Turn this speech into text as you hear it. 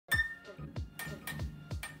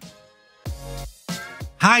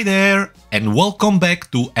Hi there, and welcome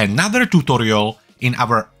back to another tutorial in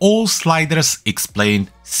our All Sliders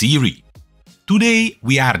Explained series. Today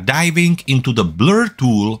we are diving into the Blur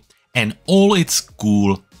tool and all its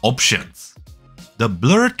cool options. The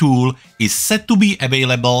Blur tool is set to be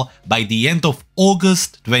available by the end of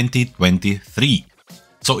August 2023.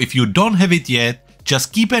 So if you don't have it yet,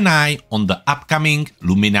 just keep an eye on the upcoming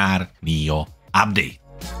Luminar NEO update.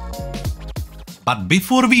 But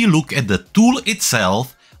before we look at the tool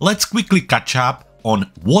itself, let's quickly catch up on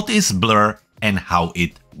what is blur and how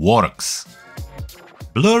it works.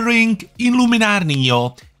 Blurring in Luminar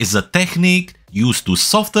NEO is a technique used to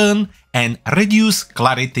soften and reduce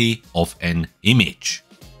clarity of an image.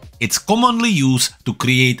 It's commonly used to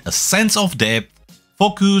create a sense of depth,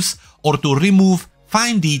 focus, or to remove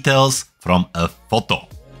fine details from a photo.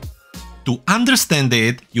 To understand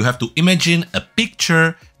it, you have to imagine a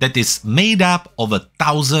picture that is made up of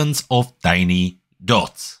thousands of tiny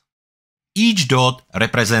dots. Each dot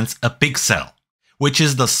represents a pixel, which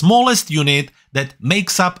is the smallest unit that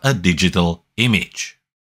makes up a digital image.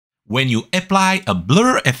 When you apply a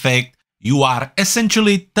blur effect, you are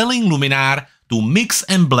essentially telling Luminar to mix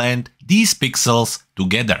and blend these pixels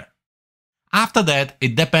together. After that,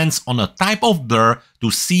 it depends on a type of blur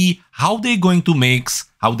to see how they're going to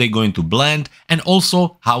mix, how they're going to blend, and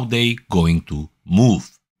also how they're going to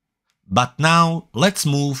move. But now let's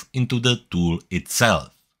move into the tool itself.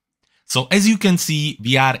 So as you can see,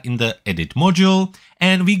 we are in the edit module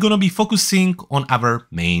and we're gonna be focusing on our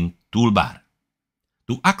main toolbar.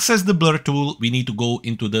 To access the blur tool, we need to go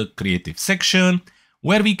into the creative section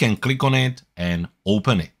where we can click on it and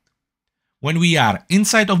open it. When we are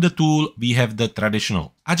inside of the tool, we have the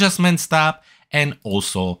traditional adjustments tab and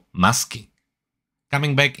also masking.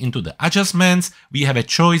 Coming back into the adjustments, we have a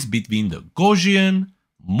choice between the Gaussian,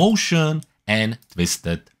 motion, and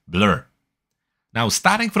twisted blur. Now,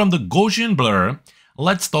 starting from the Gaussian blur,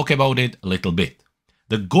 let's talk about it a little bit.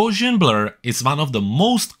 The Gaussian blur is one of the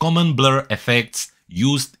most common blur effects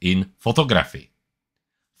used in photography.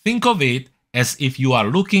 Think of it as if you are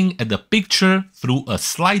looking at the picture through a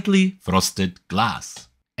slightly frosted glass.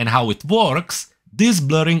 And how it works, this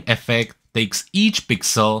blurring effect takes each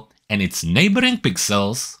pixel and its neighboring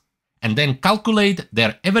pixels and then calculate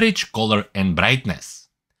their average color and brightness.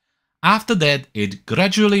 After that, it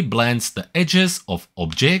gradually blends the edges of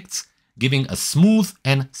objects, giving a smooth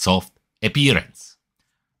and soft appearance.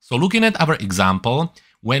 So looking at our example,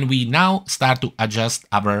 when we now start to adjust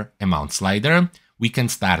our amount slider, we can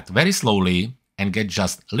start very slowly and get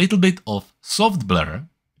just a little bit of soft blur,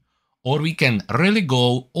 or we can really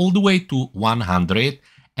go all the way to 100,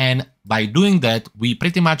 and by doing that, we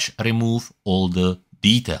pretty much remove all the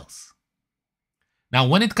details. Now,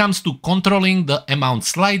 when it comes to controlling the amount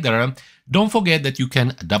slider, don't forget that you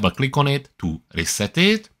can double click on it to reset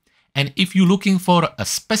it. And if you're looking for a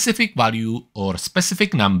specific value or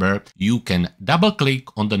specific number, you can double click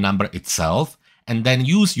on the number itself and then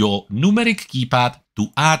use your numeric keypad to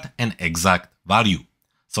add an exact value.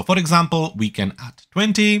 So for example, we can add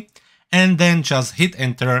 20 and then just hit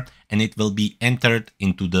enter and it will be entered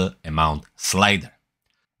into the amount slider.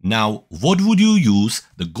 Now, what would you use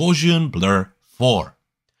the Gaussian blur for?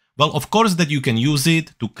 Well, of course that you can use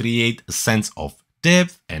it to create a sense of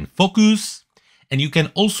depth and focus, and you can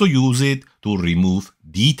also use it to remove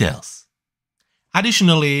details.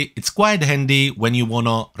 Additionally, it's quite handy when you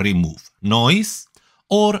wanna remove noise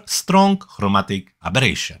or strong chromatic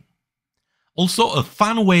aberration. Also, a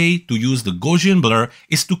fun way to use the Gaussian blur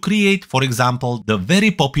is to create, for example, the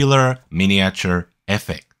very popular miniature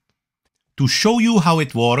effect. To show you how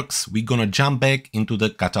it works, we're gonna jump back into the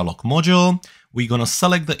catalog module. We're gonna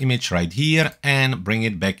select the image right here and bring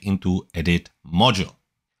it back into edit module.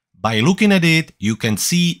 By looking at it, you can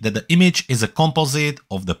see that the image is a composite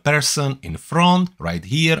of the person in front right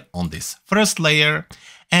here on this first layer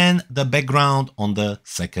and the background on the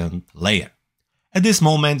second layer. At this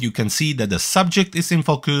moment, you can see that the subject is in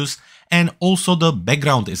focus and also the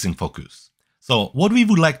background is in focus. So what we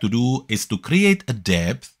would like to do is to create a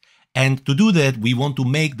depth, and to do that, we want to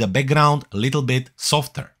make the background a little bit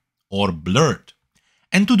softer or blurred.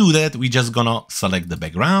 And to do that, we're just gonna select the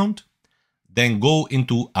background, then go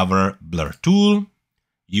into our blur tool,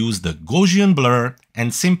 use the Gaussian blur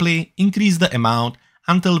and simply increase the amount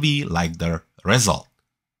until we like the result.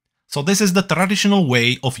 So this is the traditional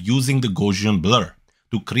way of using the Gaussian blur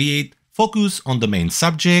to create focus on the main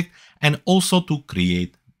subject and also to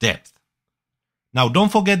create depth. Now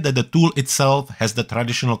don't forget that the tool itself has the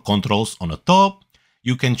traditional controls on the top.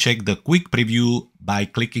 You can check the quick preview by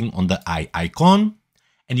clicking on the eye icon,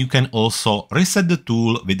 and you can also reset the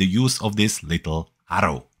tool with the use of this little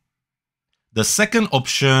arrow. The second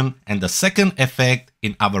option and the second effect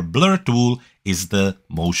in our blur tool is the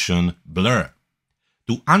motion blur.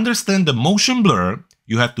 To understand the motion blur,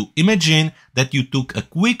 you have to imagine that you took a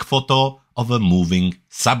quick photo of a moving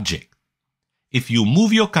subject. If you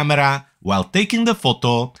move your camera while taking the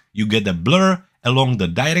photo, you get a blur along the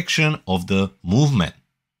direction of the movement.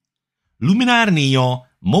 Luminar NEO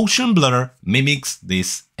motion blur mimics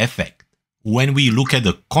this effect. When we look at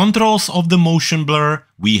the controls of the motion blur,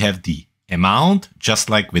 we have the amount, just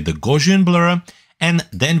like with the Gaussian blur, and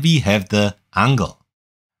then we have the angle.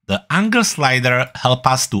 The angle slider helps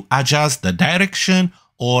us to adjust the direction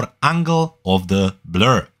or angle of the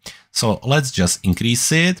blur. So let's just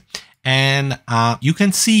increase it, and you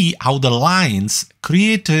can see how the lines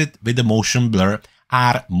created with the motion blur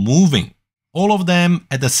are moving, all of them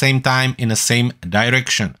at the same time in the same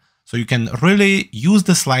direction. So you can really use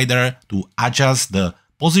the slider to adjust the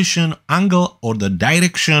position, angle, or the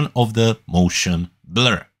direction of the motion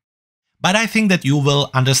blur. But I think that you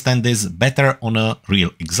will understand this better on a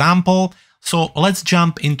real example. So let's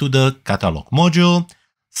jump into the catalog module,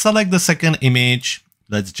 select the second image,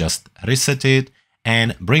 let's just reset it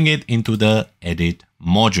and bring it into the edit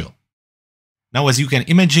module. Now, as you can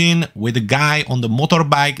imagine, with the guy on the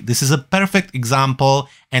motorbike, this is a perfect example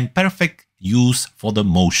and perfect use for the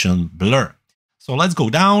motion blur. So let's go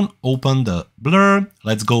down, open the blur,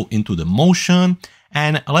 let's go into the motion,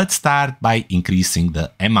 and let's start by increasing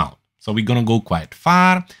the amount. So we're gonna go quite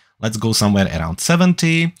far, let's go somewhere around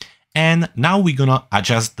 70, and now we're gonna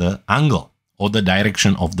adjust the angle or the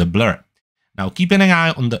direction of the blur. Now keeping an eye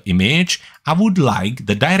on the image, I would like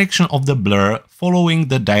the direction of the blur following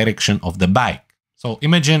the direction of the bike. So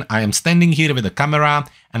imagine I am standing here with the camera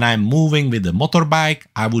and I'm moving with the motorbike.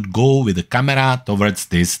 I would go with the camera towards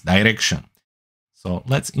this direction. So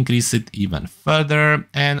let's increase it even further,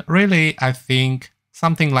 and really I think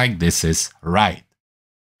something like this is right.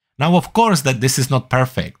 Now of course that this is not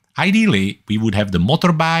perfect. Ideally we would have the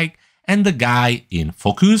motorbike and the guy in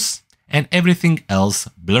focus and everything else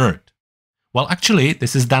blurred. Well, actually,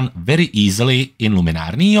 this is done very easily in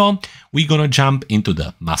Luminar NEO. We're gonna jump into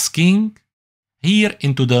the masking, here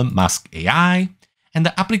into the mask AI, and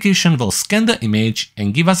the application will scan the image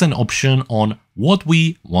and give us an option on what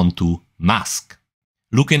we want to mask.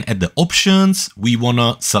 Looking at the options, we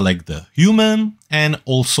wanna select the human and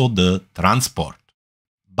also the transport.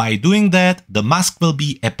 By doing that, the mask will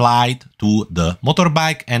be applied to the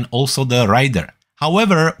motorbike and also the rider.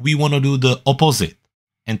 However, we wanna do the opposite.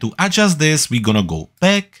 And to adjust this, we're gonna go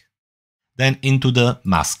back, then into the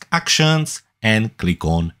mask actions and click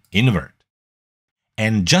on invert.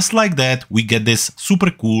 And just like that, we get this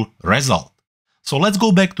super cool result. So let's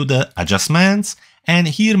go back to the adjustments, and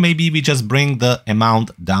here maybe we just bring the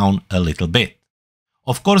amount down a little bit.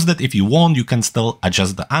 Of course that if you want, you can still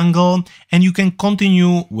adjust the angle and you can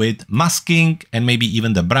continue with masking and maybe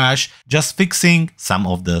even the brush, just fixing some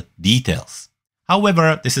of the details.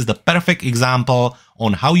 However, this is the perfect example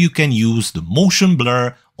on how you can use the motion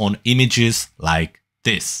blur on images like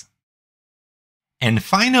this. And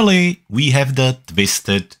finally, we have the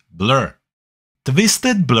twisted blur.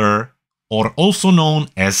 Twisted blur, or also known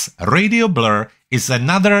as radial blur, is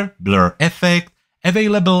another blur effect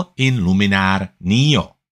available in Luminar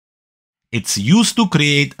NEO. It's used to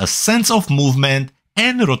create a sense of movement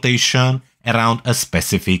and rotation around a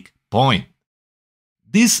specific point.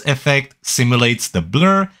 This effect simulates the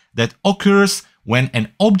blur that occurs when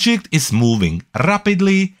an object is moving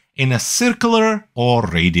rapidly in a circular or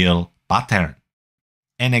radial pattern.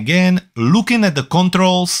 And again, looking at the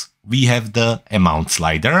controls, we have the amount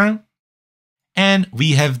slider and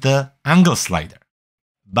we have the angle slider.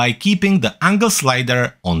 By keeping the angle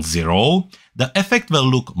slider on 0, the effect will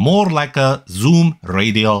look more like a zoom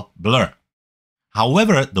radial blur.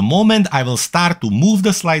 However, the moment I will start to move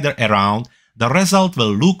the slider around, the result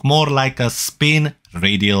will look more like a spin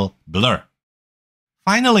radial blur.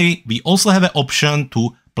 Finally, we also have an option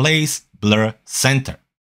to place blur center.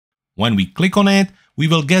 When we click on it, we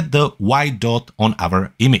will get the white dot on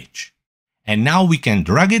our image. And now we can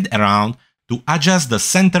drag it around to adjust the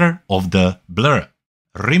center of the blur.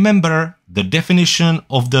 Remember, the definition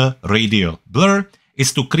of the radial blur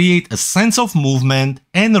is to create a sense of movement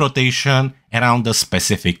and rotation around a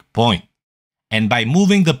specific point. And by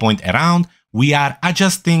moving the point around, we are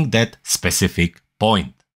adjusting that specific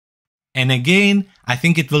point. And again, I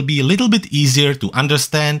think it will be a little bit easier to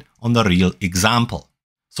understand on the real example.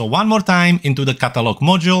 So one more time into the catalog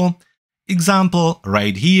module, example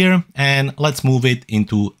right here, and let's move it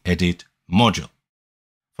into edit module.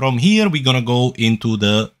 From here, we're gonna go into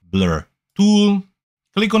the blur tool,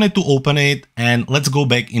 click on it to open it, and let's go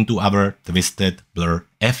back into our twisted blur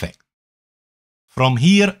effect. From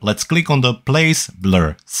here, let's click on the Place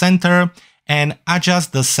Blur Center and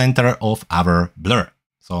adjust the center of our blur.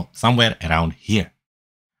 So somewhere around here.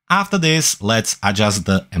 After this, let's adjust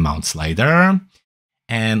the amount slider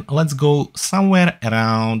and let's go somewhere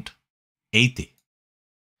around 80.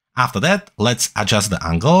 After that, let's adjust the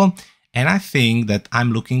angle. And I think that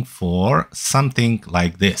I'm looking for something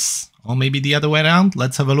like this. Or maybe the other way around.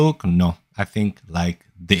 Let's have a look. No, I think like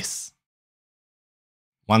this.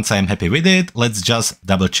 Once I'm happy with it, let's just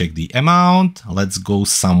double check the amount. Let's go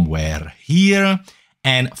somewhere here.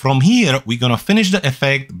 And from here, we're gonna finish the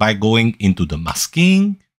effect by going into the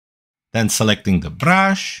masking, then selecting the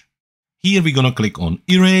brush. Here we're gonna click on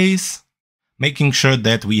erase, making sure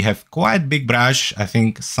that we have quite big brush, I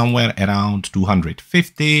think somewhere around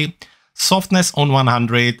 250. Softness on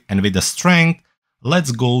 100, and with the strength,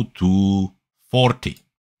 let's go to 40.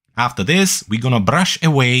 After this, we're gonna brush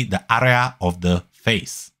away the area of the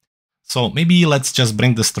face. So maybe let's just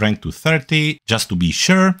bring the strength to 30, just to be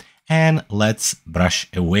sure, and let's brush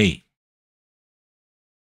away.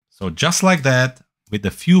 So just like that, with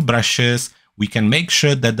a few brushes, we can make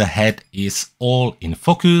sure that the head is all in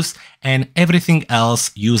focus and everything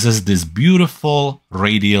else uses this beautiful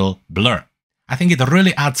radial blur. I think it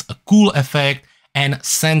really adds a cool effect and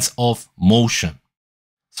sense of motion.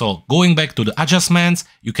 So going back to the adjustments,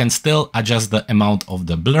 you can still adjust the amount of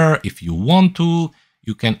the blur if you want to.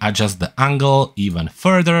 You can adjust the angle even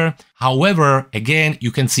further. However, again, you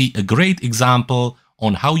can see a great example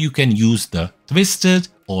on how you can use the twisted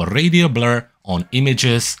or radial blur on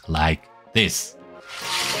images like this.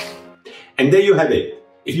 And there you have it.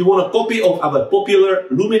 If you want a copy of our popular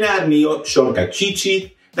Luminar NEO shortcut cheat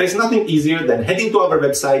sheet, there is nothing easier than heading to our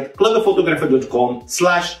website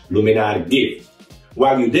cleverphotographer.com/LuminarGive.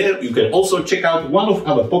 While you're there, you can also check out one of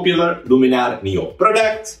our popular Luminar NEO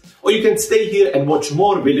products, or you can stay here and watch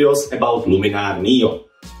more videos about Luminar NEO.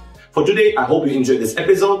 For today, I hope you enjoyed this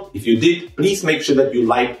episode. If you did, please make sure that you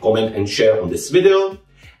like, comment and share on this video.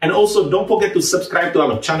 And also don't forget to subscribe to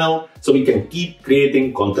our channel so we can keep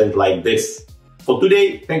creating content like this. For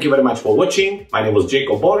today, thank you very much for watching. My name was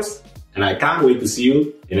Jakub, and I can't wait to see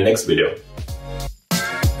you in the next video.